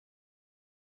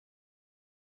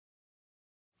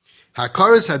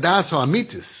Hakaras hadas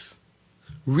ha'amitis.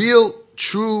 Real,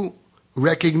 true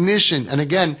recognition. And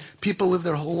again, people live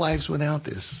their whole lives without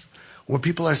this. Or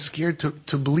people are scared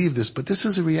to believe this. But this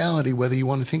is a reality whether you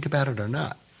want to think about it or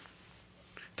not.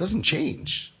 It doesn't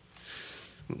change.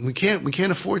 We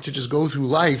can't afford to just go through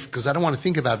life because I don't want to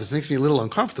think about this. It makes me a little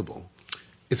uncomfortable.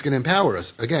 It's going to empower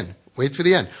us. Again, wait for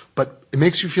the end. But it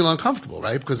makes you feel uncomfortable,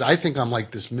 right? Because I think I'm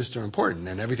like this Mr. Important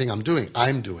and everything I'm doing.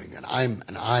 And I.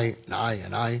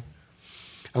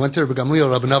 I went to Rabbi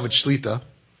Gamliel Rabinowitz Shlita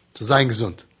to Zayin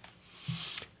Gesund.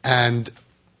 And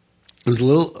it was a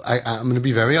little, I'm going to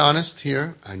be very honest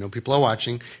here. I know people are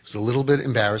watching. It was a little bit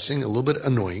embarrassing, a little bit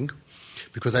annoying.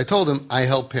 Because I told him I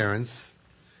help parents.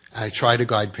 I try to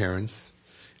guide parents.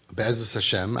 Be'ezus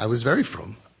Hashem, I was very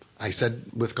frum. I said,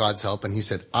 with God's help, and he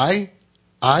said, I.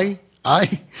 And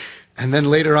then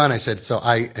later on I said,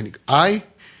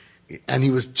 and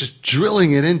he was just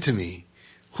drilling it into me.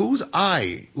 Who's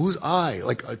I? Who's I?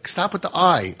 Like, stop with the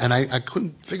I. And I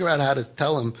couldn't figure out how to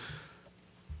tell him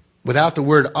without the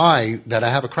word I that I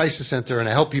have a crisis center and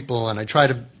I help people and I try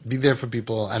to be there for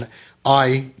people and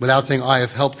without saying I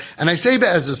have helped. And I say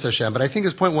Be'ezus Hashem, but I think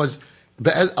his point was,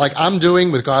 like I'm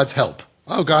doing with God's help.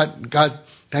 Oh, God,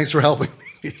 thanks for helping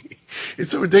me.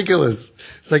 It's so ridiculous.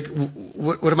 It's like,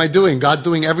 what am I doing? God's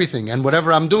doing everything. And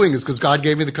whatever I'm doing is because God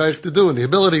gave me the koyach to do and the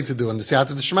ability to do and the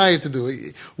siyata d'shmaya to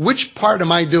do. Which part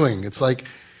am I doing? It's like,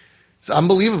 it's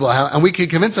unbelievable how, and we can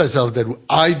convince ourselves that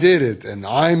I did it and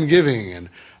I'm giving and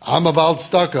I'm about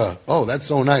staka. Oh, that's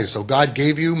so nice. So God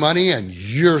gave you money and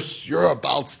you're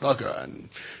about staka and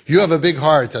you have a big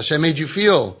heart. Hashem made you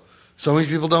feel. So many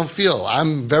people don't feel.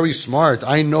 I'm very smart.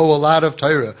 I know a lot of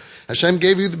Torah. Hashem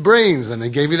gave you the brains and He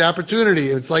gave you the opportunity.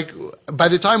 It's like, by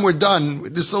the time we're done,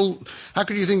 how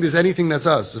could you think there's anything that's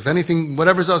us? If anything,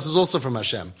 whatever's us is also from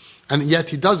Hashem. And yet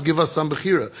He does give us some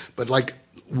bechira. But like,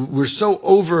 we're so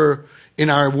over in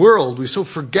our world, we so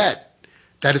forget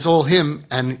that it's all Him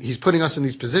and He's putting us in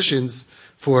these positions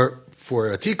for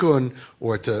a tikkun,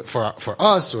 or for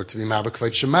us, or to be ma'abak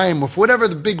kvayt shemayim, or for whatever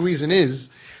the big reason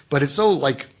is. But it's so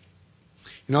like,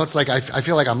 it's like I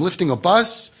feel like I'm lifting a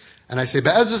bus, and I say,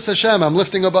 Be'ezus Hashem, I'm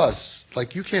lifting a bus.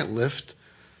 Like, you can't lift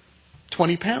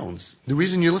 20 pounds. The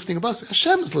reason you're lifting a bus,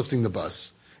 Hashem is lifting the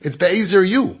bus. It's Be'ezer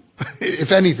you,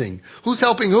 if anything. Who's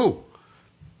helping who?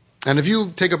 And if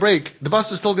you take a break, the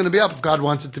bus is still going to be up if God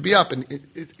wants it to be up. And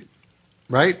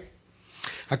right?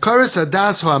 Hakaras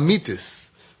hadas ha'amitis.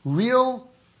 Real,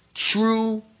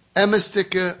 true,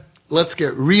 emistika. Let's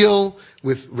get real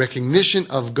with recognition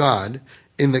of God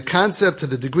in the concept to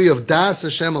the degree of das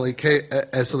Hashem es Elikei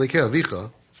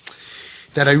Avicha,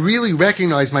 that I really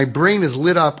recognize my brain is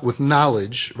lit up with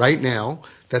knowledge right now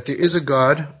that there is a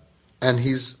God and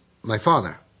He's my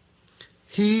Father.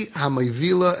 He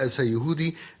hamayvila es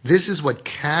hayehudi. This is what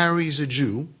carries a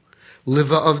Jew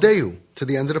liva avdehu to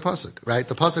the end of the pasuk. Right?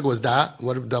 The pasuk was da.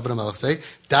 What did David HaMelech say?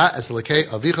 Da es Elikei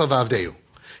Avicha v'avdehu.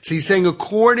 So he's saying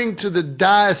according to the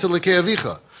da es Elikei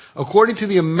Avicha. According to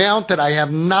the amount that I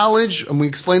have knowledge, and we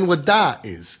explain what da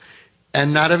is.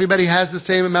 And not everybody has the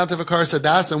same amount of hakaras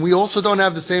hadas, and we also don't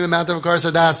have the same amount of hakaras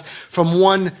hadas from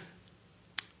one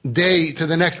day to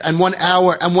the next, and 1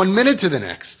 hour, and 1 minute to the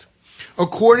next.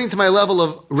 According to my level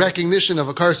of recognition of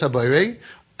hakaras habayre,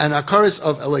 and hakaras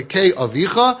of Elikei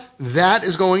Avicha, that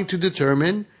is going to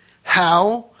determine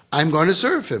how I'm going to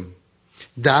serve Him.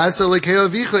 Das Elikei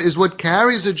Avicha is what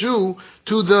carries a Jew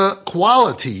to the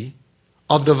quality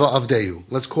of the Va'avdehu.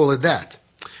 Let's call it that.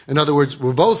 In other words,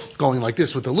 we're both going like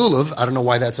this with the lulav. I don't know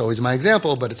why that's always my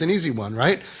example, but it's an easy one,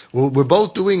 right? We're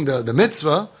both doing the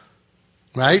mitzvah,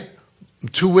 right?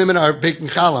 2 women are baking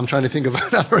challah. I'm trying to think of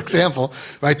another example,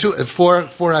 right?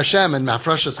 For Hashem and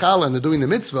mafrashas challah, and they're doing the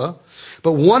mitzvah.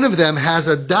 But one of them has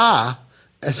a da,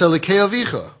 es Elikei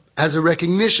Avicha, has a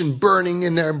recognition burning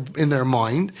in their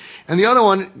mind, and the other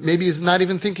one maybe is not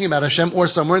even thinking about Hashem or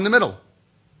somewhere in the middle.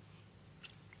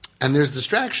 And there's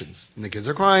distractions, and the kids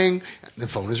are crying, and the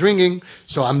phone is ringing.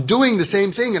 So I'm doing the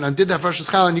same thing, and I did that for Rosh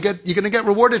Hashanah, and you're going to get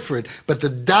rewarded for it. But the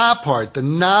da part, the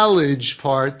knowledge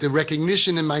part, the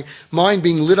recognition in my mind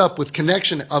being lit up with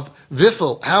connection of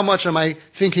vifel, how much am I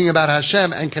thinking about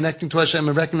Hashem and connecting to Hashem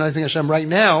and recognizing Hashem right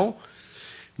now?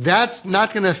 That's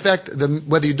not going to affect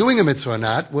whether you're doing a mitzvah or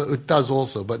not. Well, it does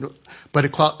also, but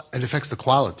it affects the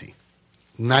quality,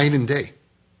 night and day.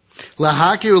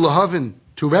 Lahakir lahavin.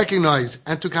 To recognize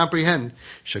and to comprehend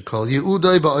shekol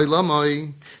yeudai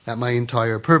ba'olamai, that my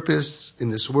entire purpose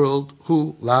in this world,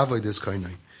 hu lavai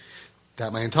diskainai,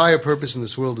 that my entire purpose in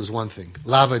this world is one thing,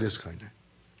 lavai diskainai.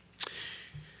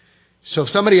 So if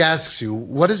somebody asks you,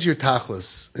 what is your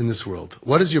tachlis in this world?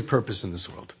 What is your purpose in this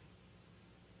world?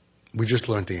 We just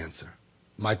learned the answer.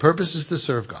 My purpose is to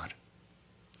serve God.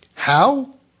 How?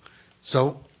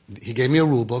 So he gave me a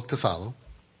rule book to follow.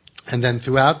 And then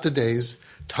throughout the days,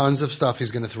 tons of stuff he's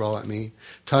going to throw at me,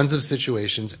 tons of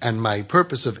situations. And my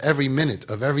purpose of every minute,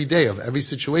 of every day, of every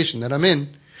situation that I'm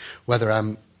in, whether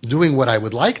I'm doing what I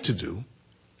would like to do,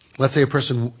 let's say a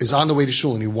person is on the way to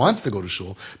shul and he wants to go to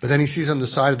shul, but then he sees on the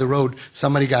side of the road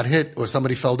somebody got hit or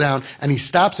somebody fell down, and he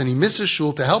stops and he misses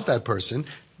shul to help that person.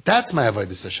 That's my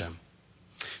avodas Hashem.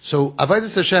 So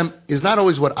avodas Hashem is not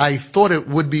always what I thought it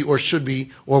would be or should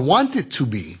be or want it to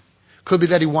be. Could be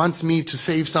that he wants me to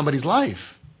save somebody's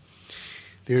life.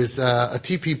 There's a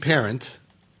TP parent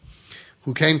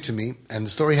who came to me, and the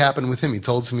story happened with him. He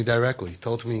told it to me directly. He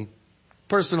told it to me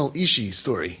personal issues,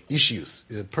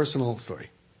 a personal story.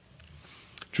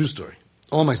 True story.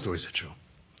 All my stories are true.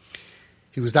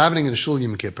 He was davening in a shul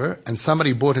Yom Kippur, and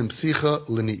somebody bought him psicha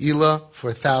l'ne'ilah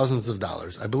for thousands of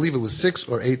dollars. I believe it was $6,000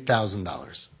 or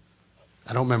 $8,000.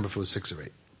 I don't remember if it was 6 or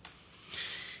 8.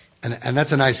 And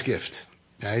that's a nice gift,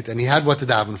 right? And he had what to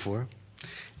daven for,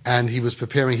 and he was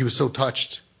preparing. He was so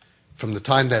touched from the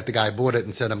time that the guy bought it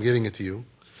and said, "I'm giving it to you,"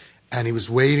 and he was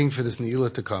waiting for this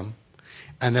ne'ilah to come.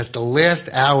 And that's the last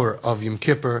hour of Yom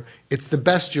Kippur. It's the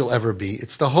best you'll ever be.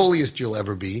 It's the holiest you'll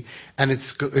ever be. And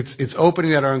it's opening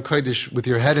that Aron Kodesh with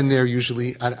your head in there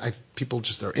usually. People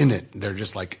just are in it. They're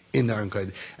just like in the Aron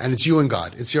Kodesh. And it's you and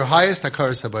God. It's your highest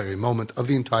Hakaras Habayri moment of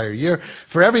the entire year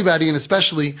for everybody, and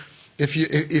especially if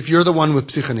you're the one with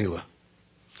Psichanila.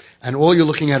 And all you're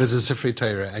looking at is a Sifrei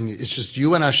Torah, and it's just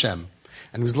you and Hashem.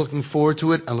 And he was looking forward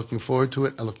to it, and looking forward to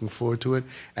it, and looking forward to it.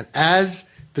 And as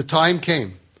the time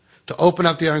came to open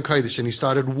up the Aron Kodesh, and he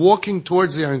started walking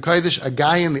towards the Aron Kodesh, a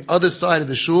guy on the other side of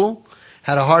the shul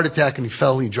had a heart attack and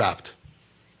he dropped.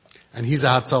 And he's a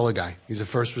Hatzalah guy. He's a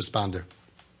first responder.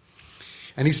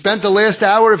 And he spent the last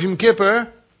hour of Yom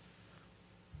Kippur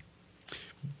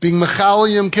being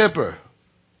Mechal Yom Kippur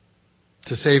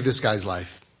to save this guy's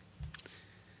life.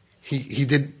 He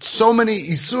did so many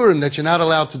Isurim that you're not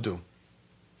allowed to do.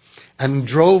 And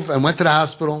drove and went to the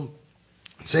hospital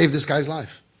and saved this guy's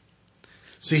life.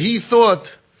 So he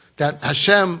thought that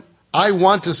Hashem, I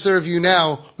want to serve you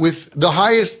now with the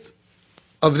highest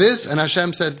of this. And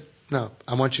Hashem said, no,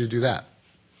 I want you to do that.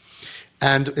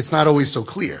 And it's not always so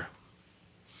clear.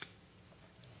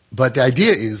 But the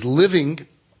idea is living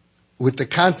with the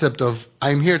concept of,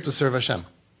 I'm here to serve Hashem.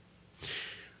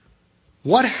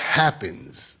 What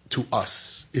happens to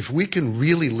us if we can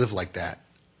really live like that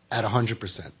at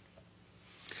 100%?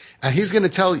 And he's going to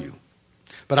tell you.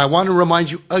 But I want to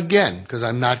remind you again, because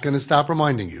I'm not going to stop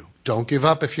reminding you. Don't give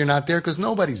up if you're not there, because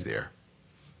nobody's there.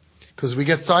 Because we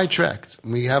get sidetracked.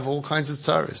 And we have all kinds of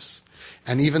tzaras.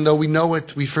 And even though we know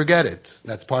it, we forget it.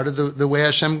 That's part of the way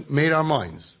Hashem made our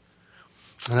minds.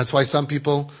 And that's why some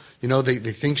people, they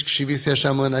think Shivis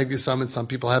Hashem L'Negdi Summit. Some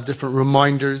people have different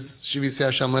reminders, Shivis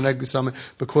Hashem L'Negdi Summit,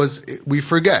 because we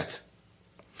forget.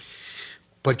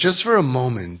 But just for a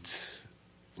moment,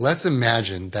 let's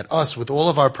imagine that us, with all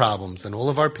of our problems and all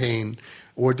of our pain,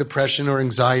 or depression or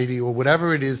anxiety or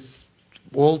whatever it is,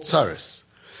 all tzaras,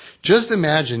 just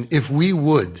imagine if we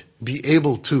would be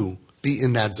able to be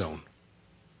in that zone.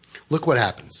 Look what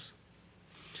happens.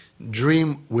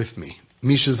 Dream with me.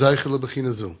 Misha Zaycha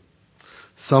L'Bechina.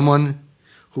 Someone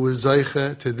who is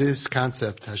Zaycha to this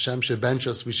concept, Hashem Shebench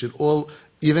us, we should all,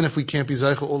 even if we can't be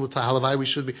Zaycha all the time, halavai, we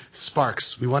should be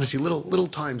sparks. We want to see little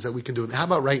times that we can do it. How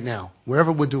about right now?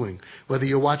 Wherever we're doing. Whether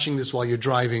you're watching this while you're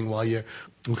driving,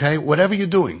 whatever you're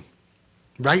doing.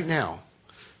 Right now.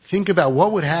 Think about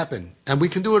what would happen. And we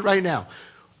can do it right now.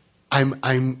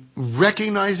 I'm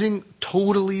recognizing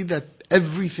totally that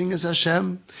everything is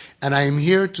Hashem, and I am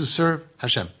here to serve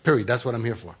Hashem. Period. That's what I'm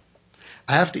here for.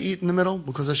 I have to eat in the middle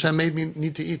because Hashem made me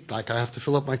need to eat. Like I have to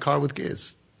fill up my car with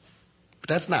gas. But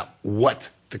that's not what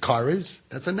the car is.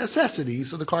 That's a necessity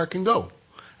so the car can go.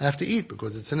 I have to eat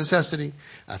because it's a necessity.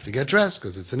 I have to get dressed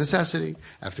because it's a necessity.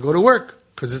 I have to go to work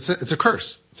because it's a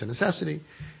curse. It's a necessity.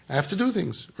 I have to do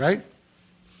things, right?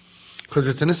 Because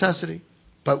it's a necessity.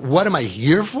 But what am I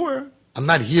here for? I'm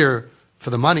not here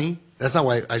for the money. That's not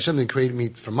why Hashem didn't create me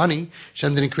for money.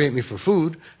 Hashem didn't create me for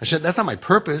food. That's not my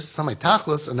purpose. It's not my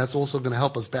tachlis, and that's also going to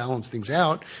help us balance things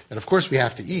out. And of course we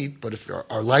have to eat, but if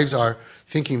our lives are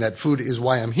thinking that food is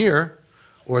why I'm here,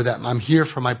 or that I'm here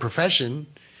for my profession,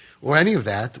 or any of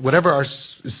that, whatever our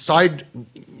side,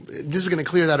 this is going to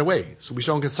clear that away, so we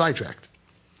don't get sidetracked.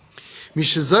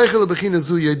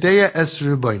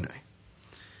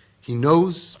 He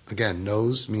knows, again,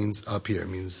 knows means up here,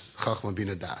 means Chachma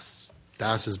Bina Das.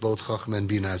 Das is both Chachma and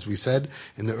Bina, as we said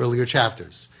in the earlier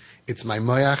chapters. It's my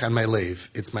moyach and my leiv.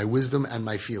 It's my wisdom and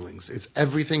my feelings. It's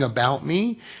everything about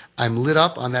me. I'm lit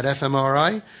up on that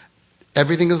fMRI.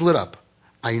 Everything is lit up.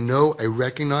 I know, I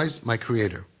recognize my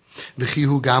Creator.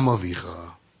 V'chihu gam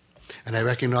avicha. And I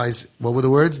recognize, what were the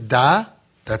words? Da,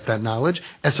 that's that knowledge.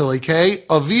 Es-Elokei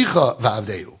avicha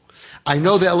v'avdehu. I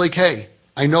know the Elokei.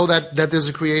 I know that there's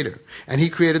a Creator. And He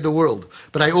created the world.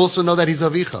 But I also know that He's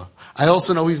avicha. I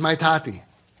also know He's my tati.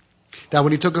 That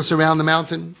when He took us around the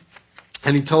mountain,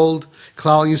 and He told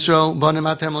Klal Yisrael, Banim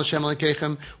atem l'Hashem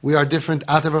Elokechem, we are different.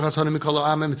 Atav v'chatonim mikol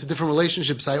ha'amim. It's a different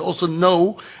relationship. So I also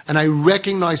know, and I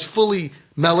recognize fully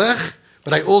Melech,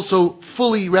 but I also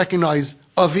fully recognize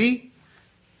Avi.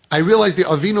 I realize the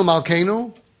Avinu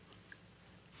Malkeinu.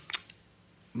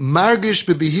 Margish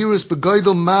bebehirus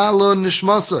begoidel malo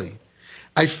nishmasai.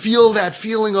 I feel that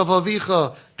feeling of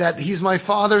Avicha, that He's my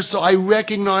Father, so I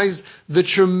recognize the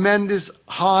tremendous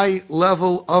high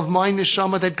level of my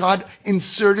neshama that God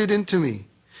inserted into me.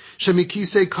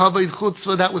 Shemikise kavod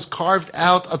chutzvah, that was carved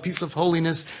out, a piece of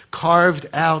holiness, carved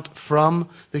out from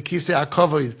the kisei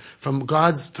hakavod, from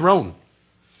God's throne.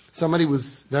 Somebody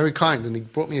was very kind, and he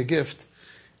brought me a gift,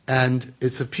 and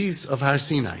it's a piece of Har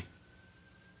Sinai.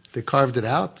 They carved it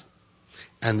out,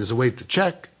 and there's a way to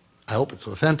check. I hope it's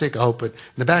authentic. I hope it.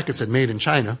 In the back it said made in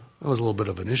China. That was a little bit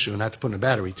of an issue, and I had to put in a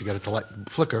battery to get it to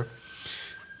flicker.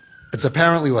 It's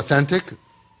apparently authentic.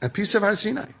 A piece of Har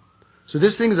Sinai. So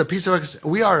this thing is a piece of Har Sinai.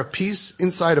 We are a piece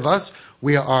inside of us.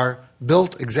 We are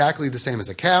built exactly the same as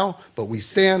a cow, but we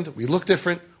stand, we look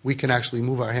different. We can actually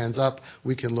move our hands up.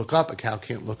 We can look up. A cow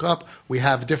can't look up. We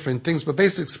have different things, but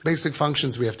basic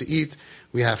functions. We have to eat.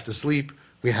 We have to sleep.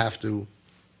 We have to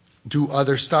do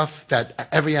other stuff that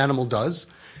every animal does.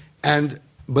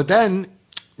 But then,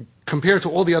 compared to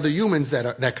all the other humans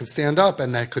that could stand up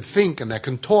and that could think and that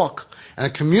can talk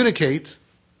and communicate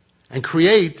and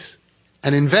create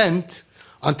and invent,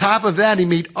 on top of that, He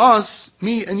made us,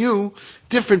 me and you,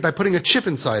 different by putting a chip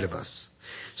inside of us.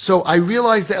 So I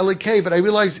realize the Elokei, but I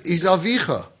realize He's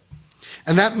Avicha.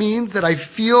 And that means that I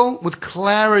feel with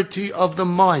clarity of the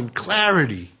mind,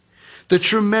 clarity, the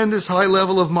tremendous high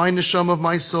level of my neshama, of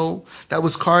my soul, that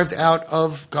was carved out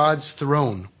of God's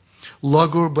throne.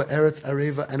 Lagur ba'eretz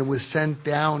areva, and it was sent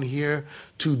down here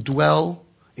to dwell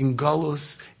in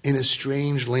Galus, in a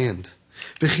strange land.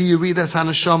 V'chi yiridas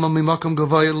hanashama mimakom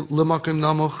gavay l'makom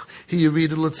namuch, he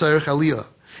yirid l'tzarech aliyah.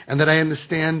 And that I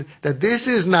understand that this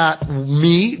is not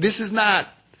me, this is not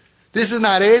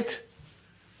it.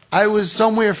 I was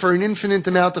somewhere for an infinite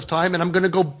amount of time, and I'm going to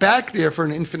go back there for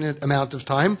an infinite amount of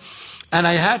time. And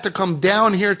I had to come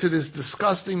down here to this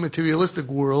disgusting materialistic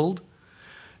world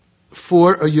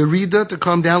for a Yerida to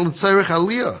come down, l'tzarech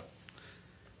aliyah,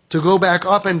 to go back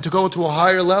up and to go to a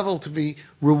higher level, to be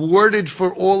rewarded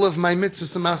for all of my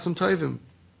mitzvahs and masim tovim.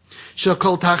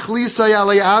 Shekol tachlisay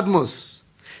alei admus,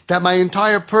 that my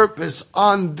entire purpose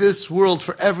on this world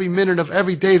for every minute of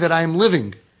every day that I am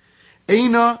living,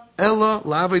 eina ella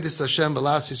la'avodis Hashem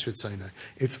b'lasis ritzayna.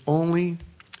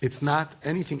 It's not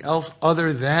anything else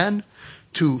other than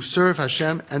to serve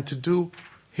Hashem and to do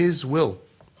His will.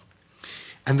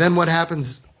 And then what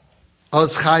happens? All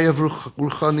of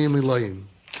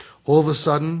a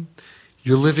sudden,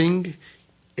 you're living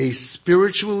a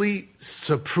spiritually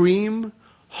supreme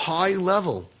high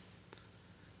level.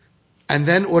 And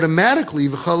then automatically,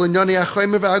 and then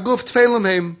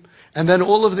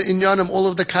all of the inyanim, all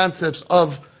of the concepts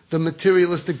of the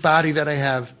materialistic body that I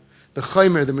have, the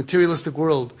chaymer, the materialistic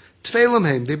world,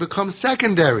 they become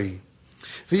secondary.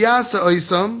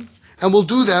 And we'll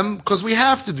do them because we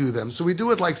have to do them. So we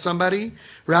do it like somebody,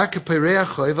 like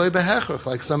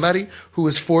somebody who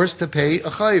is forced to pay a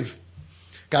chayv.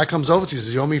 Guy comes over to you,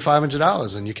 says, you owe me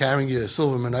 $500, and you're carrying your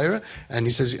silver menorah, and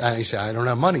he says, I don't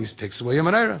have money. He takes away your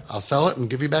menorah. I'll sell it and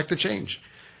give you back the change.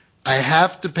 I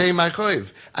have to pay my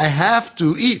chayv. I have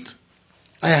to eat.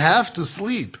 I have to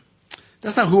sleep.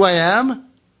 That's not who I am.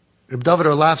 Reb David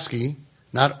Orlovsky,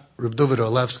 not Reb David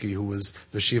Orlovsky, who was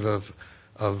the Shiva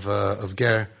of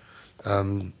Ger,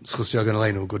 Schus Yagan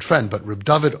Aleinu, a good friend, but Reb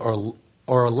David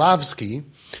Orlovsky,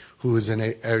 who is in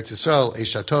Eretz Yisrael,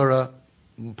 Eish Torah,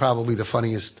 probably the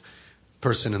funniest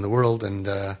person in the world and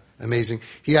amazing.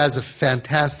 He has a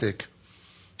fantastic,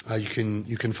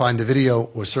 you can find the video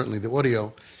or certainly the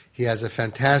audio. He has a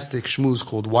fantastic shmooze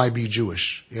called Why Be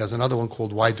Jewish. He has another one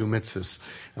called Why Do Mitzvahs.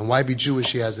 And Why Be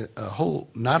Jewish, he has a whole,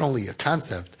 not only a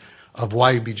concept of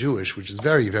why be Jewish, which is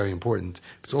very, very important,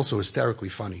 but it's also hysterically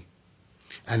funny.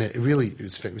 And it really,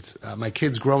 it's my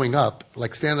kids growing up,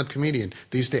 like stand-up comedian,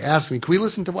 they used to ask me, can we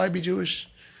listen to Why Be Jewish?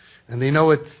 And they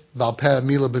know it's Valpeh,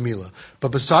 Mila B'Mila. But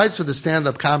besides for the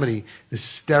stand-up comedy,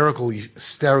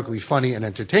 hysterically funny and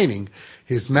entertaining,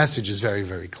 his message is very,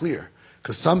 very clear.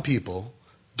 Because some people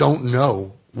don't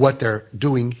know what they're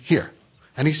doing here.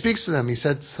 And he speaks to them. He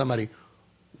said to somebody,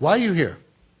 why are you here?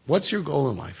 What's your goal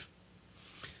in life?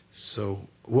 So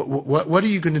what are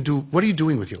you going to do? What are you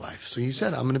doing with your life? So he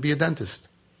said, I'm going to be a dentist.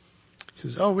 He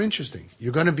says, oh, interesting.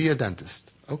 You're going to be a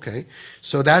dentist. Okay.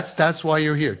 So that's why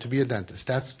you're here, to be a dentist.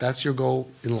 That's your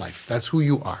goal in life. That's who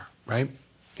you are, right?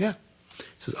 Yeah. He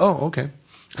says, oh, okay.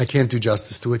 I can't do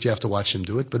justice to it. You have to watch him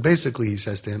do it. But basically he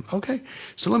says to him, okay,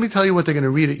 so let me tell you what they're going to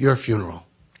read at your funeral.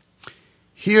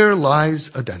 Here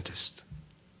lies a dentist.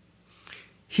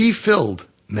 He filled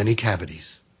many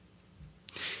cavities.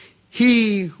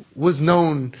 He was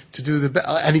known to do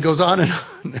and he goes on and on,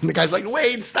 and the guy's like,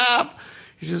 wait, stop.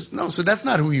 He says, no, so that's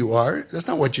not who you are. That's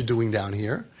not what you're doing down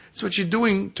here. It's what you're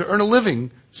doing to earn a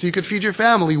living so you could feed your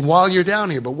family while you're down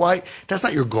here. But why? That's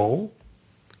not your goal.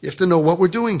 You have to know what we're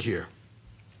doing here.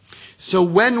 So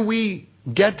when we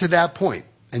get to that point,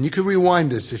 and you can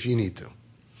rewind this if you need to,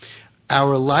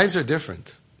 our lives are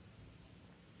different.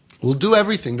 We'll do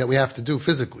everything that we have to do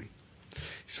physically. You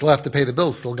still have to pay the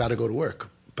bills, still got to go to work.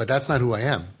 But that's not who I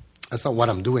am. That's not what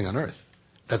I'm doing on earth.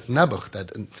 That's nebuch.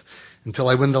 That until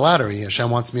I win the lottery, Hashem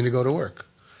wants me to go to work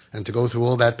and to go through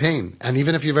all that pain. And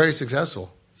even if you're very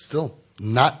successful, still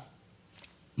not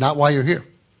why you're here.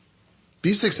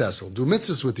 Be successful, do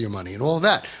mitzvahs with your money and all of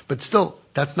that. But still,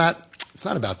 it's not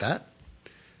about that.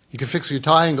 You can fix your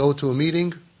tie and go to a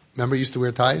meeting. Remember, you used to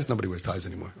wear ties? Nobody wears ties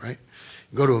anymore, right?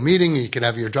 You go to a meeting, and you can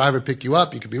have your driver pick you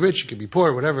up. You could be rich, you could be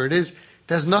poor, whatever it is.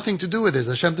 It has nothing to do with this.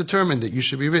 Hashem determined that you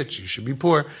should be rich, you should be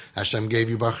poor. Hashem gave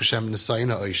you Baruch Hashem Nesayin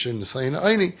Ha'osher, Nesayin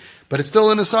Ha'oni. But it's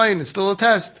still a Nesayin, it's still a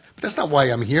test. But that's not why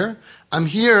I'm here. I'm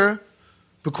here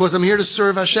because I'm here to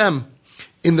serve Hashem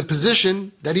in the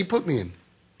position that He put me in.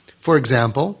 For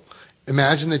example,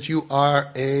 imagine that you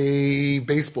are a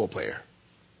baseball player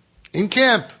in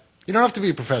camp. You don't have to be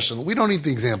a professional. We don't need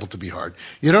the example to be hard.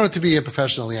 You don't have to be a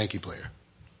professional Yankee player.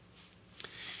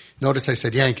 Notice I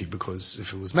said Yankee because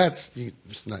if it was Mets,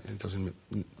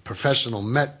 professional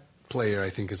Met player,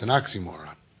 I think, is an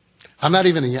oxymoron. I'm not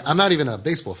even a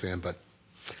baseball fan, but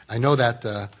I know that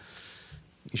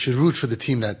you should root for the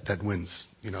team that wins,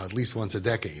 at least once a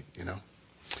decade,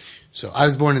 So I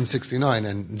was born in 1969,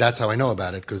 and that's how I know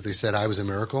about it, because they said I was a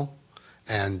miracle,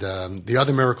 and the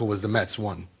other miracle was the Mets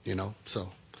won,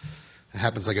 so it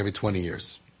happens like every 20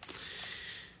 years.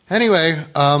 Anyway,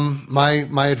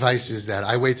 my advice is that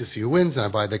I wait to see who wins, and I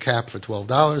buy the cap for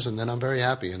 $12, and then I'm very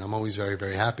happy, and I'm always very,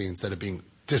 very happy instead of being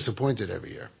disappointed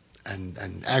every year and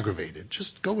aggravated.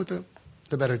 Just go with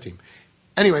the better team.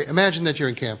 Anyway, imagine that you're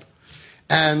in camp,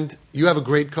 and you have a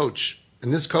great coach,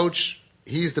 and this coach,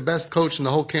 he's the best coach in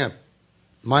the whole camp,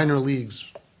 minor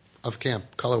leagues of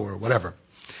camp, color or whatever.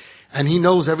 And he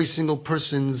knows every single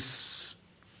person's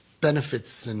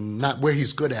benefits and not where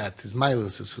he's good at, his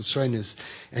milas, his chesronos,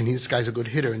 and this guy's a good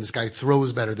hitter, and this guy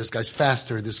throws better, this guy's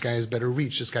faster, this guy has better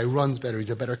reach, this guy runs better, he's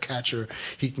a better catcher,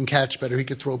 he can catch better, he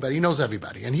can throw better, he knows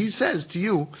everybody. And he says to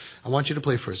you, I want you to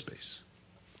play first base.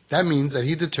 That means that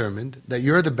he determined that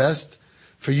you're the best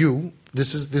for you,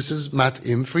 this is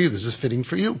mat'im for you, this is fitting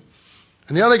for you.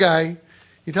 And the other guy,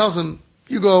 he tells him,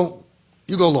 you go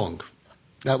long.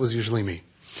 That was usually me.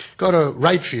 Go to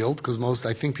right field, because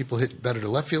I think people hit better to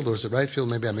left field, or is it right field?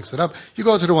 Maybe I mix it up. You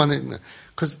go to the one,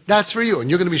 because that's for you, and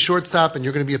you're going to be shortstop, and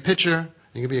you're going to be a pitcher, and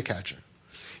you're going to be a catcher.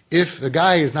 If the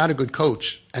guy is not a good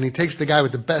coach, and he takes the guy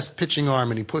with the best pitching arm,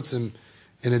 and he puts him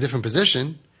in a different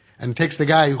position, and takes the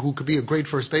guy who could be a great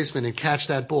first baseman and catch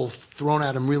that ball thrown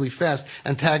at him really fast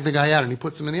and tag the guy out, and he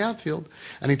puts him in the outfield,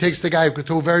 and he takes the guy who could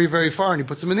throw very, very far, and he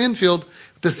puts him in the infield,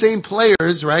 the same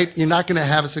players, right, you're not going to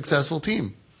have a successful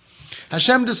team.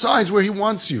 Hashem decides where He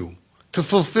wants you to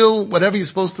fulfill whatever you're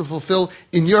supposed to fulfill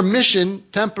in your mission,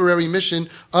 temporary mission,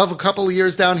 of a couple of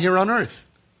years down here on earth.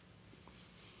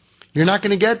 You're not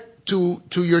going to get to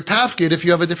your tafkid if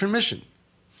you have a different mission.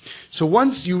 So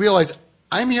once you realize,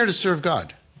 I'm here to serve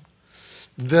God,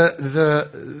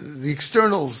 the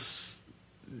externals,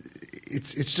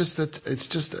 it's just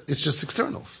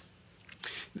externals.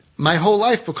 My whole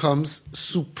life becomes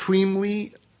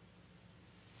supremely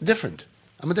different.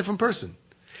 I'm a different person.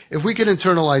 If we can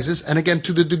internalize this, and again,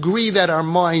 to the degree that our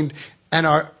mind and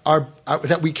our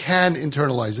that we can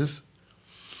internalize this,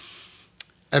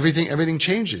 everything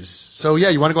changes. So yeah,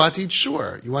 you want to go out to eat?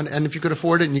 Sure. And if you could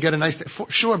afford it and you get a nice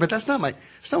sure, but that's not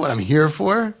what I'm here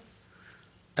for.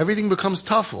 Everything becomes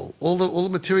tough. All the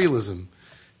materialism.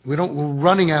 We're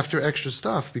running after extra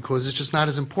stuff because it's just not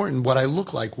as important what I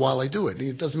look like while I do it.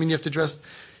 It doesn't mean you have to dress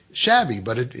shabby,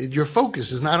 but your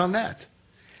focus is not on that.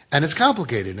 And it's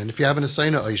complicated. And if you have an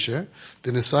Nesayin Ha'osher,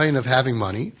 the Nesayin of having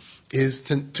money is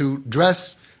to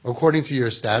dress according to your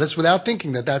status without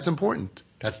thinking that that's important.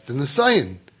 That's the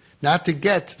Nesayin, not to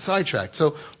get sidetracked.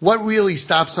 So what really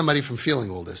stops somebody from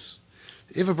feeling all this?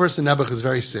 If a person, Nebuch, is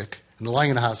very sick, and they're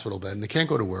lying in a hospital bed, and they can't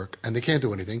go to work, and they can't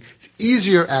do anything, it's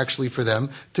easier, actually, for them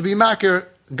to be makir,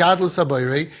 godless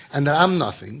habayre, and that I'm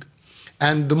nothing.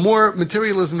 And the more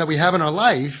materialism that we have in our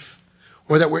life,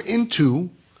 or that we're into,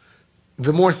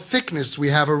 the more thickness we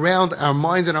have around our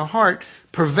mind and our heart,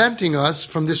 preventing us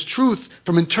from this truth,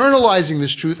 from internalizing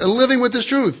this truth, and living with this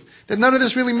truth, that none of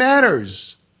this really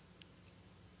matters.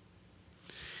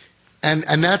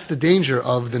 And that's the danger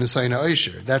of the Nisayin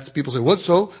Ha'osher. That's people say, what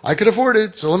so? I could afford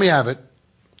it, so let me have it.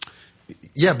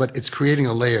 Yeah, but it's creating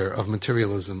a layer of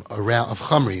materialism around, of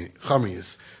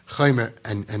chamriyas, chaymer,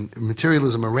 and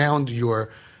materialism around your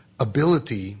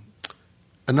ability.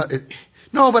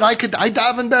 No, but I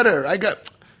daven better. I got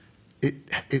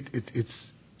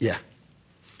it's yeah.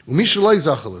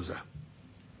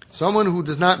 Someone who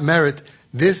does not merit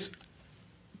this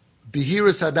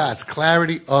Behiras Hadas,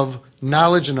 clarity of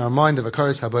knowledge in our mind of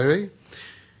Akaris Habayri,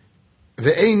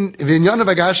 V'inyanim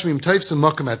Agashmim Taifsim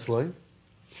Mokum Etzloi,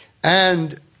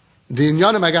 and the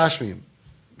Inyanim Agashmim,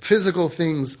 physical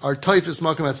things, are Taifis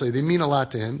Mokum Etzloi. They mean a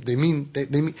lot to him. They mean,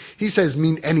 he says,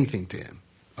 mean anything to him.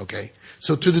 Okay?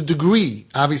 So to the degree,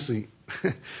 obviously,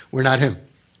 we're not him.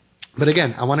 But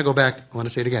again, I want to go back, I want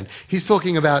to say it again. He's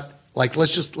talking about, like,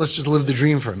 let's just live the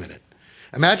dream for a minute.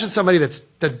 Imagine somebody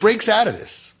that breaks out of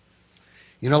this.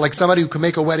 You know, like somebody who can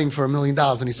make a wedding for $1 million,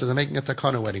 and he says, I'm making a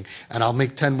takana wedding, and I'll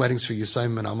make 10 weddings for you,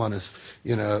 Simon Almanis,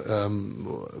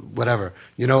 whatever.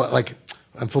 You know, like,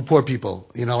 and for poor people.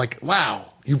 You know, like,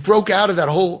 wow, you broke out of that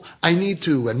whole, I need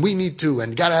to, and we need to,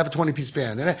 and you gotta have a 20-piece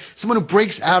band. And someone who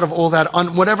breaks out of all that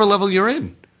on whatever level you're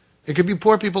in. It could be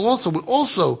poor people also.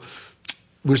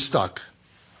 We're stuck.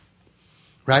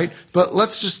 Right? But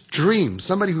let's just dream.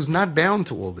 Somebody who's not bound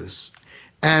to all this.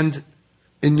 And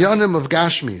in Yanim of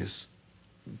Gashmias,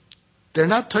 they're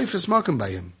not Taifas Makim by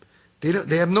him.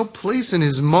 They have no place in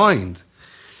his mind.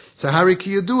 So Hari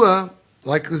Kiyadua,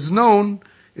 like it's known,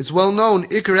 it's well known,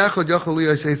 a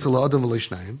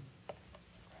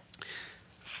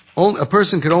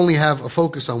person could only have a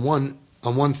focus on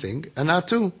one thing, and not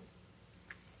two.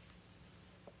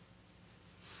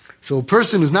 So a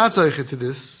person who's not Zoicha to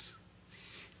this,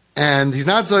 and he's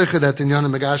not Zoicha that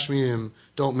Inyanim Agashmiyim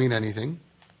don't mean anything,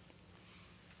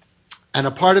 and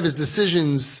a part of his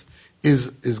decisions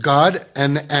is God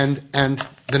and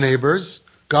the neighbors,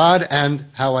 God and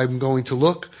how I'm going to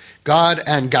look, God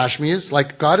and Gashmias,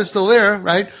 like God is still there,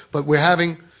 right? But we're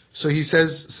having, so he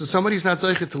says, so somebody's not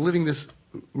Zoicha to living this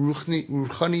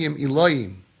Ruchaniyim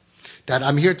Elohim, that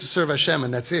I'm here to serve Hashem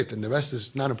and that's it, and the rest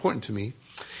is not important to me.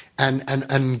 And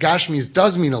Gashmias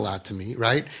does mean a lot to me,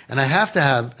 right? And I have to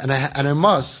have, and I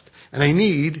must, and I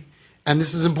need, and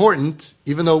this is important,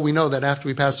 even though we know that after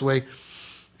we pass away,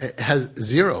 it has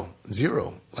zero,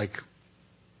 like,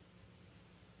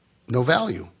 no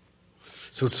value.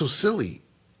 So it's so silly.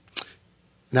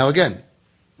 Now again,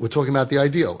 we're talking about the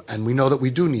ideal, and we know that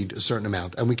we do need a certain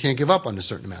amount, and we can't give up on a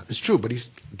certain amount. It's true, but let's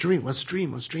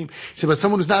dream. He said, but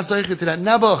someone who's not Zayich to that,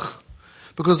 Nebuch,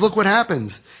 because look what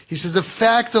happens. He says, the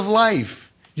fact of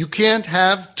life, you can't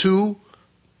have two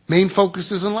main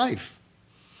focuses in life.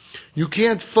 You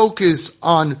can't focus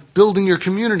on building your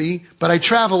community, but I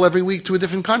travel every week to a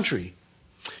different country.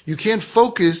 You can't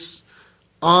focus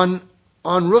on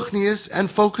Ruchnius and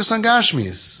focus on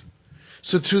Gashmius.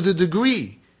 So to the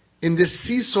degree, in this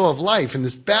seesaw of life, in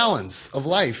this balance of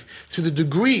life, to the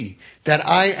degree that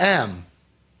I am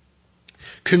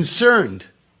concerned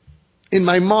in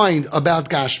my mind about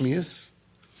Gashmius,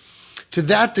 to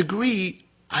that degree,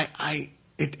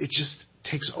 it just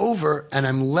takes over, and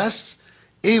I'm less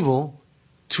able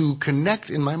to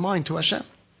connect in my mind to Hashem.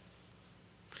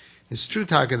 It's true,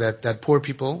 Taka, that poor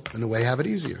people, in a way, have it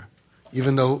easier.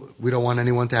 Even though we don't want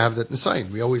anyone to have that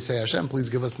Nisayin. We always say, Hashem, please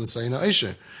give us Nisayin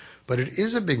Ha'osher. But it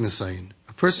is a big Nisayin.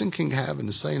 A person can have a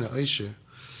Nisayin Ha'osher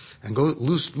and go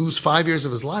lose 5 years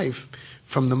of his life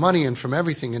from the money and from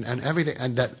everything and everything,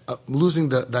 and that losing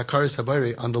the Karis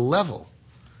Habayri on the level.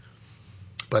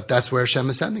 But that's where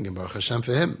Hashem is sending him, Baruch Hashem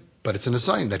for him. But it's a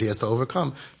sign that he has to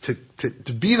overcome to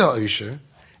be the Oisher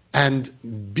and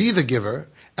be the giver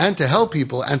and to help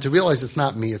people and to realize it's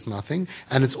not me, it's nothing,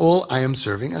 and it's all I am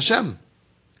serving Hashem.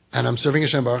 And I'm serving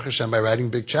Hashem, Baruch Hashem, by writing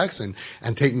big checks and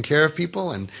taking care of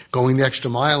people and going the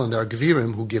extra mile. And there are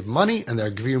Gevirim who give money, and there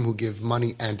are Gevirim who give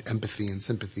money and empathy and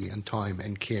sympathy and time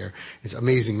and care. It's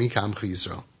amazing. Mikam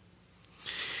Yisrael.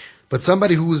 But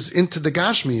somebody who's into the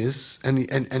Gashmias and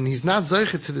he's not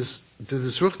Zoicha to this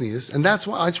Ruchnias, and that's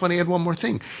why I just want to add one more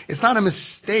thing. It's not a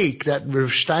mistake that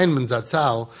Rav Steinman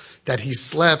Zatzal, that he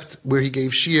slept where he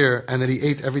gave shir and that he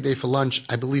ate every day for lunch.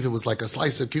 I believe it was like a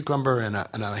slice of cucumber and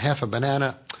a half a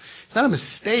banana. It's not a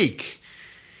mistake.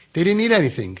 They didn't need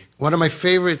anything. One of my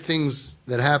favorite things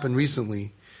that happened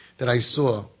recently that I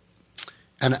saw,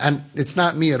 and it's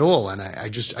not me at all, and I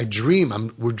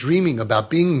dream, we're dreaming about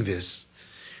being this.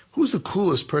 Who's the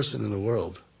coolest person in the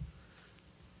world?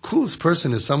 Coolest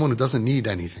person is someone who doesn't need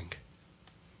anything.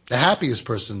 The happiest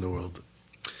person in the world.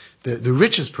 The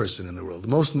richest person in the world. The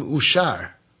most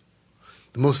ushar.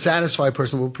 The most satisfied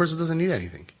person. Well, a person who doesn't need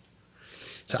anything.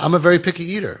 So I'm a very picky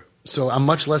eater. So I'm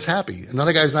much less happy.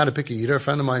 Another guy who's not a picky eater, a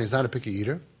friend of mine is not a picky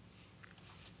eater.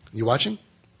 You watching?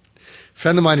 A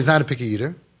friend of mine is not a picky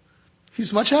eater.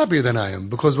 He's much happier than I am.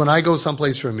 Because when I go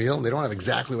someplace for a meal and they don't have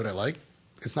exactly what I like,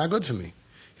 it's not good for me.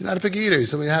 He's not a picky eater. He's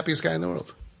the happiest guy in the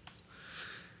world.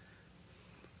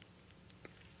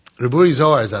 Rabbi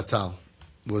Zohar Zatzal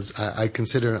was, I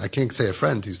consider, I can't say a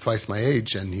friend, he's twice my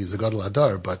age and he's a Gadol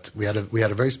Adar, but we had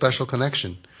a very special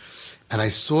connection. And I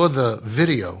saw the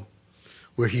video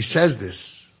where he says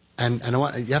this, and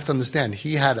you have to understand,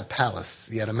 he had a palace,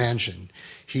 he had a mansion,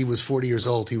 he was 40 years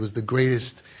old, he was the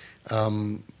greatest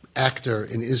actor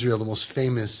in Israel, the most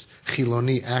famous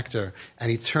Chiloni actor, and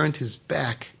he turned his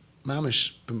back,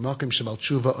 mamish b'makom shebal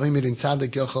tshuva oimer in tzaddik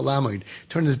yochel lamoid,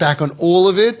 turned his back on all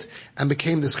of it and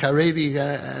became this Haredi.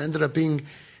 Ended up being,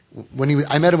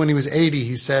 I met him when he was 80.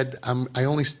 He said, "I'm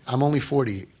only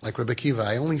 40, like Rebbe Kiva.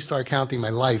 I only start counting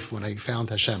my life when I found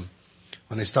Hashem.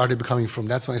 When I started becoming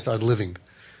that's when I started living.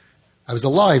 I was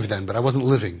alive then, but I wasn't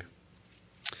living."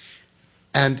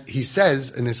 And he says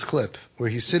in this clip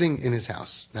where he's sitting in his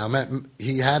house. Now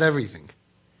he had everything.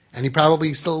 And he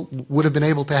probably still would have been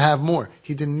able to have more.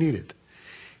 He didn't need it.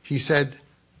 He said,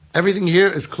 everything here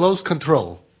is close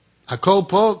control. Hakol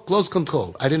po, close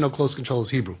control. I didn't know close control is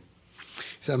Hebrew.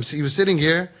 So he was sitting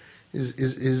here.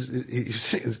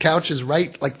 His couch is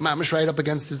right, like mamish right up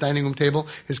against his dining room table.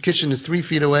 His kitchen is 3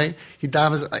 feet away. He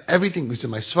davens, everything was in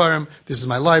my svarim. This is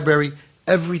my library.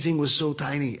 Everything was so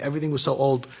tiny. Everything was so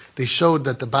old. They showed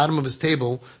that the bottom of his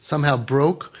table somehow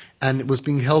broke and it was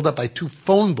being held up by 2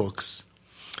 phone books.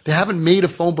 They haven't made a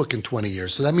phone book in 20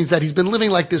 years. So that means that he's been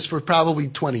living like this for probably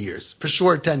 20 years. For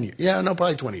sure, 10 years. Yeah, no,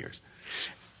 probably 20 years.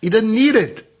 He didn't need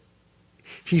it.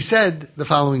 He said the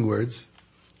following words,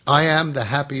 I am the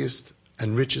happiest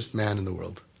and richest man in the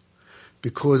world.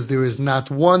 Because there is not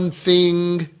one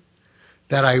thing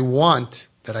that I want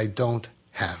that I don't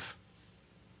have.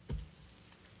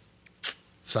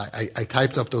 So I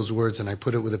typed up those words and I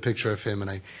put it with a picture of him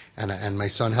and my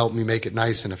son helped me make it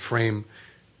nice in a frame.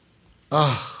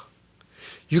 Oh,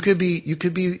 you could have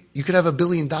 $1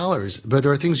 billion, but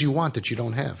there are things you want that you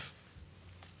don't have.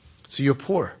 So you're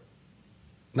poor.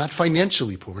 Not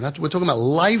financially poor. We're talking about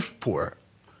life poor.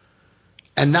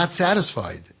 And not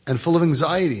satisfied. And full of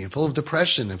anxiety and full of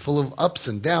depression and full of ups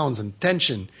and downs and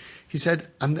tension. He said,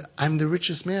 I'm the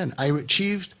richest man. I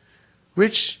achieved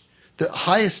the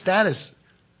highest status.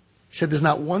 He said, there's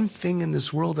not one thing in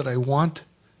this world that I want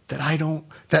that I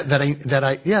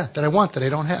want that I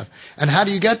don't have. And how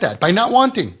do you get that? By not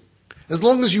wanting. As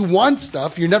long as you want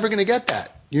stuff, you're never going to get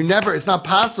that. It's not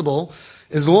possible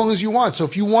as long as you want. So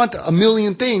if you want 1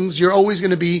 million things, you're always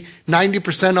going to be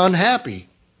 90% unhappy.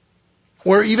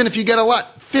 Or even if you get a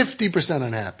lot, 50%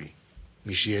 unhappy.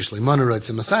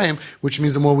 Which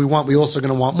means the more we want, we're also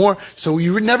going to want more. So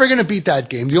you're never going to beat that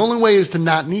game. The only way is to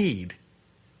not need.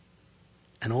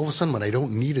 And all of a sudden, when I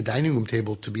don't need a dining room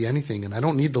table to be anything, and I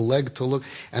don't need the leg to look,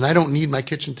 and I don't need my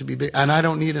kitchen to be big, and I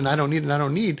don't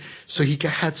need. So he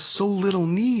had so little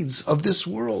needs of this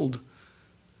world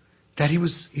that he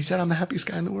said, I'm the happiest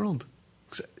guy in the world.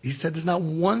 He said, there's not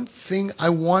one thing I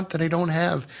want that I don't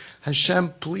have. Hashem,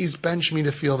 please bench me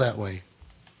to feel that way.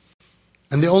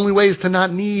 And the only way is to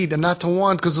not need and not to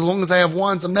want, because as long as I have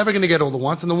wants, I'm never going to get all the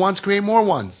wants, and the wants create more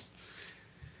wants.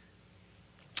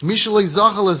 Mishalei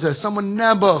Zachal is someone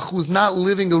Nebuch who's not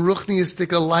living a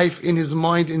ruchniistic life in his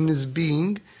mind, in his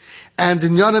being, and the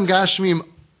Nyanim Gashmim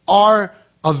are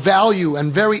of value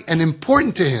and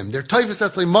important to him. They're Taifas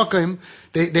Etzlei Makim.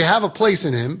 They have a place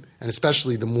in him, and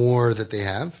especially the more that they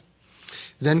have.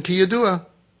 Then Ki Yadua,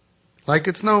 like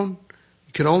it's known,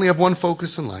 you can only have one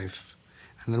focus in life.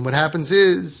 And then what happens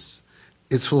is,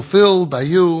 it's fulfilled by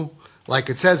you, like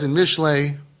it says in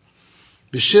Mishlei,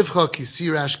 B'shivcha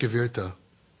kisirash gevirta.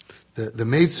 The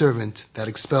maidservant that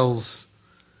expels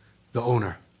the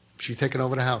owner. She's taken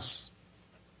over the house.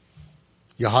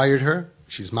 You hired her.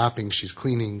 She's mopping. She's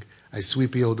cleaning. I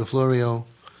sweepio de florio.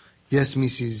 Yes,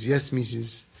 Mrs. Yes,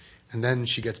 Mrs. And then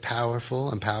she gets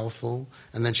powerful.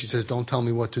 And then she says, don't tell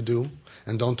me what to do.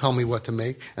 And don't tell me what to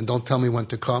make. And don't tell me when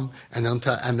to come. And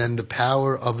then the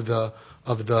power of the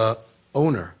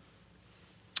owner.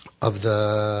 Of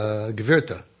the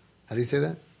Gevirta. How do you say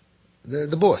that?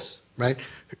 The boss. Right?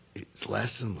 it's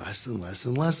less and less and less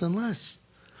and less and less.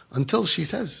 Until she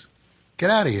says, get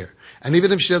out of here. And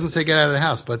even if she doesn't say get out of the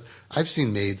house, but I've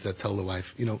seen maids that tell the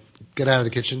wife, get out of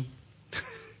the kitchen.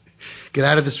 Get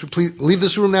out of this room. Please leave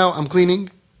this room now. I'm cleaning.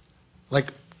 Like,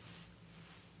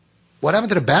 what happened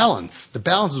to the balance? The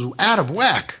balance is out of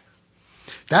whack.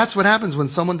 That's what happens when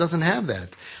someone doesn't have that.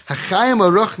 Hachayim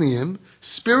aruchniim,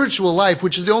 spiritual life,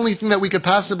 which is the only thing that we could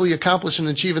possibly accomplish and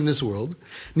achieve in this world,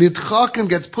 nidchakim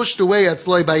gets pushed away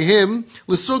atzloi by him,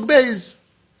 l'sug beis.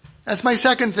 That's my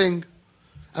second thing.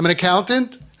 I'm an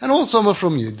accountant, and also I'm a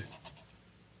from Yid.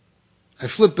 I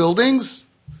flip buildings,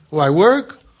 or I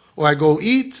work, or I go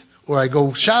eat, or I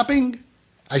go shopping.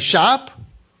 I shop.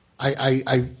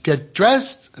 I get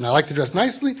dressed, and I like to dress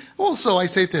nicely. Also, I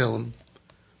say Tehillim.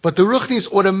 But the Ruchni is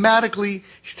automatically,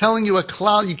 he's telling you a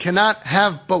klal, you cannot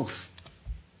have both.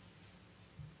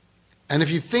 And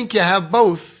if you think you have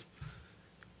both,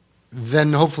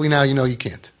 then hopefully now you know you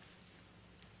can't.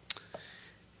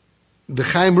 The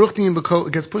Chaim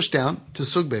Ruchni gets pushed down to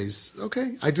Sugbeis.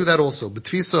 Okay, I do that also.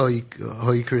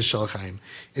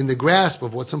 In the grasp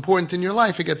of what's important in your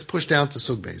life, it gets pushed down to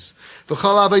Sugbeis.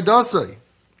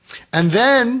 And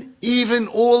then, even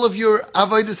all of your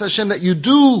Avodas Hashem that you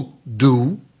do,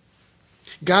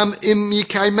 Gam im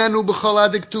yikaymenu b'chol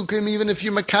adiktukim, even if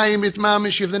you're makayim it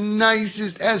mamish, you have the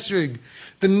nicest esrig,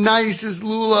 the nicest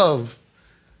lulav,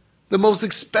 the most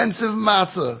expensive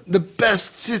matzah, the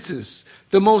best tzitzis,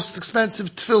 the most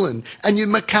expensive tefillin, and you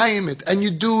makayim it, and you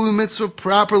do the mitzvah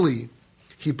properly.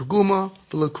 Hipguma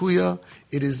v'lakuya,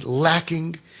 it is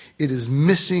lacking, it is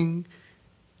missing.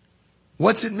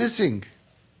 What's it missing?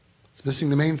 It's missing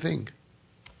the main thing.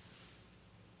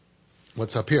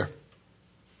 What's up here?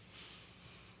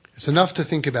 It's enough to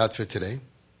think about for today,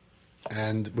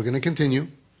 and we're going to continue.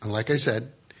 And like I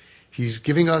said, he's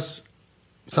giving us,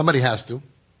 somebody has to,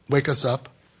 wake us up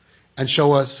and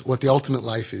show us what the ultimate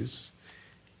life is.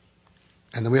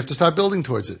 And then we have to start building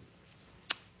towards it,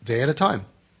 day at a time.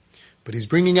 But he's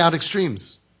bringing out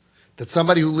extremes, that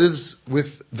somebody who lives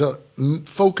with the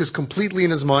focus completely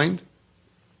in his mind,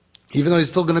 even though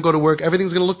he's still going to go to work,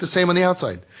 everything's going to look the same on the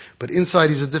outside. But inside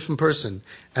he's a different person.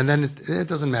 And then it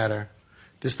doesn't matter.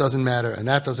 This doesn't matter, and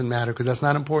that doesn't matter, because that's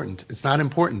not important. It's not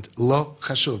important. Lo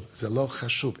chashuv. It's a lo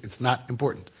chashuv. It's not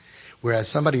important. Whereas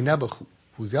somebody Nebuch,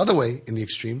 who's the other way, in the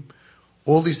extreme,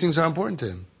 all these things are important to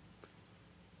him.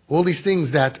 All these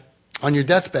things that on your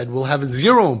deathbed will have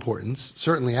zero importance,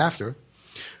 certainly after,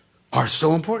 are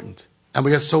so important. And we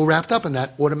get so wrapped up in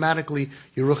that, automatically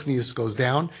your ruchnius goes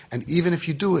down, and even if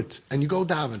you do it, and you go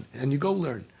daven, and you go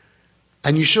learn,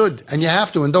 and you should, and you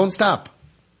have to, and don't stop.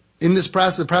 In this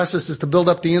process, the process is to build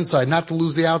up the inside, not to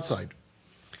lose the outside.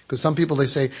 Because some people, they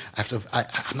say,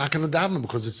 I'm not going to daven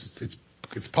because it's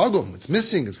pogum, it's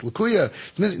missing, it's lukuya,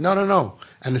 it's missing. No.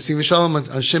 And the Nesivas Shalom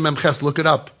on Shem Mem Ches, look it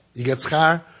up. You get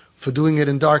schar for doing it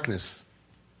in darkness.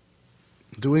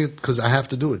 Doing it because I have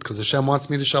to do it. Because Hashem wants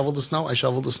me to shovel the snow, I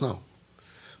shovel the snow.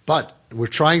 But we're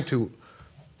trying to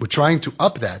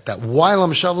up that while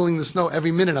I'm shoveling the snow,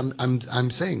 every minute I'm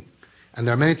saying, and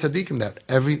there are many tzaddikim that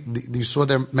you saw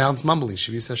their mouths mumbling,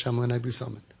 Shivisa Hashem L'negli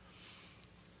Summit.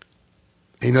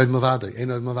 Einod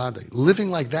Mavadai. Living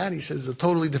like that, he says, is a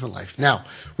totally different life. Now,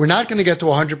 we're not going to get to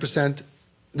 100%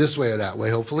 this way or that way,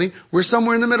 hopefully. We're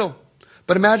somewhere in the middle.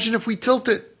 But imagine if we tilt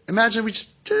it. Imagine if we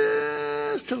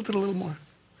just tilt it a little more.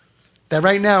 That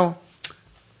right now,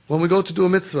 when we go to do a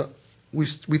mitzvah, we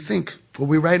think, or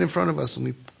we write in front of us, and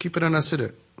we keep it on our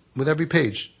siddur, with every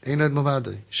page. Einod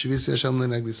Mavadai. Shivisa Hashem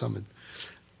L'negli Summit.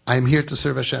 I am here to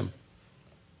serve Hashem.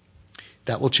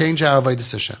 That will change our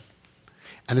avodas Hashem.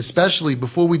 And especially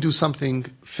before we do something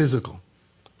physical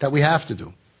that we have to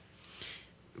do,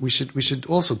 we should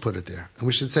also put it there. And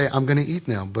we should say, I'm going to eat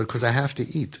now because I have to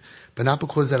eat, but not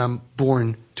because that I'm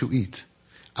born to eat.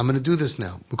 I'm going to do this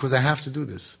now because I have to do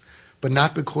this, but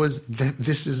not because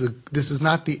this is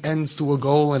not the ends to a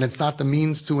goal, and it's not the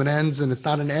means to an ends, and it's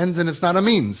not an ends, and it's not a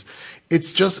means.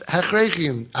 It's just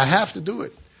hachrechim. I have to do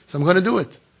it, so I'm going to do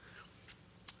it.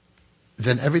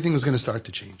 Then everything is going to start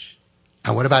to change.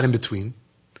 And what about in between?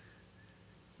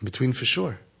 In between, for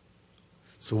sure.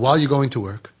 So while you're going to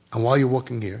work, and while you're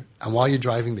walking here, and while you're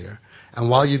driving there, and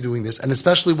while you're doing this, and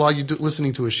especially while you're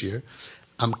listening to a shir,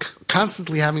 I'm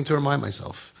constantly having to remind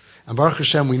myself. And Baruch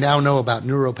Hashem, we now know about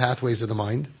neural pathways of the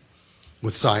mind,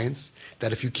 with science,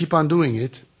 that if you keep on doing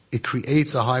it, it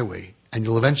creates a highway, and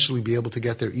you'll eventually be able to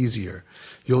get there easier.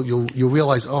 You'll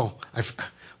realize,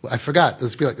 I forgot.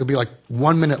 It'll be like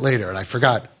 1 minute later, and I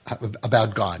forgot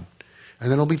about God. And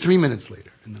then it'll be 3 minutes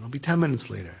later, and then it'll be 10 minutes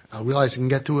later. I'll realize I can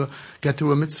get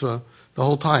to a mitzvah the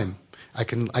whole time. I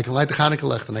can light the Chanukah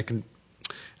lech, and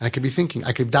And I could be thinking,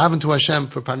 I could daven to Hashem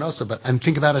for parnasa, but and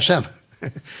think about Hashem.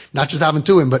 Not just daven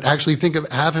to Him, but actually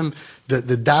have Him,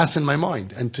 the das in my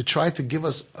mind, and to try to give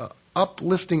us,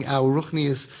 uplifting our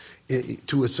ruchnius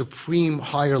to a supreme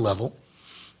higher level.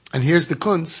 And here's the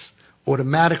kunz,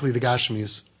 automatically the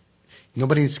gashmius,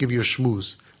 nobody needs to give you a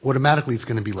shmooze, automatically it's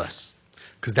going to be less.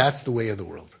 Because that's the way of the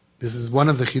world. This is one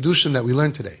of the chidushim that we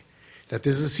learned today, that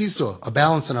there's a seesaw, a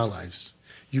balance in our lives.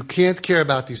 You can't care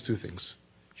about these two things.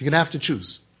 You're going to have to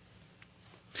choose.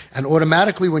 And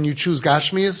automatically when you choose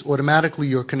gashmias, automatically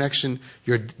your connection,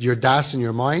 your das in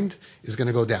your mind is going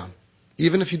to go down.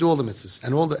 Even if you do all the mitzvahs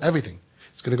and everything,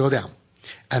 it's going to go down.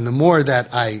 And the more that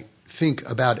I think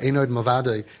about Einod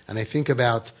Mavadai, and I think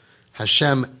about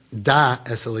Hashem da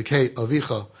es elikei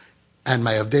avicha, and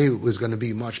my avdei was going to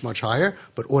be much, much higher,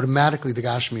 but automatically the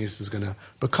gashmias is going to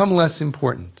become less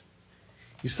important.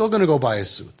 You're still going to go buy a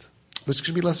suit, but it's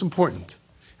going to be less important.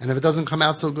 And if it doesn't come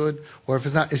out so good, or if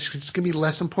it's not, it's just going to be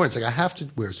less important. It's like, I have to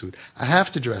wear a suit. I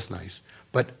have to dress nice.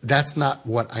 But that's not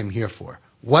what I'm here for.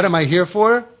 What am I here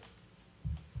for?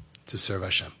 To serve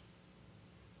Hashem.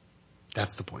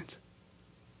 That's the point.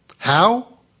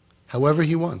 How? However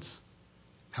He wants.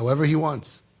 However He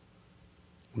wants.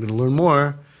 We're going to learn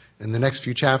more in the next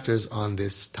few chapters on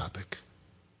this topic.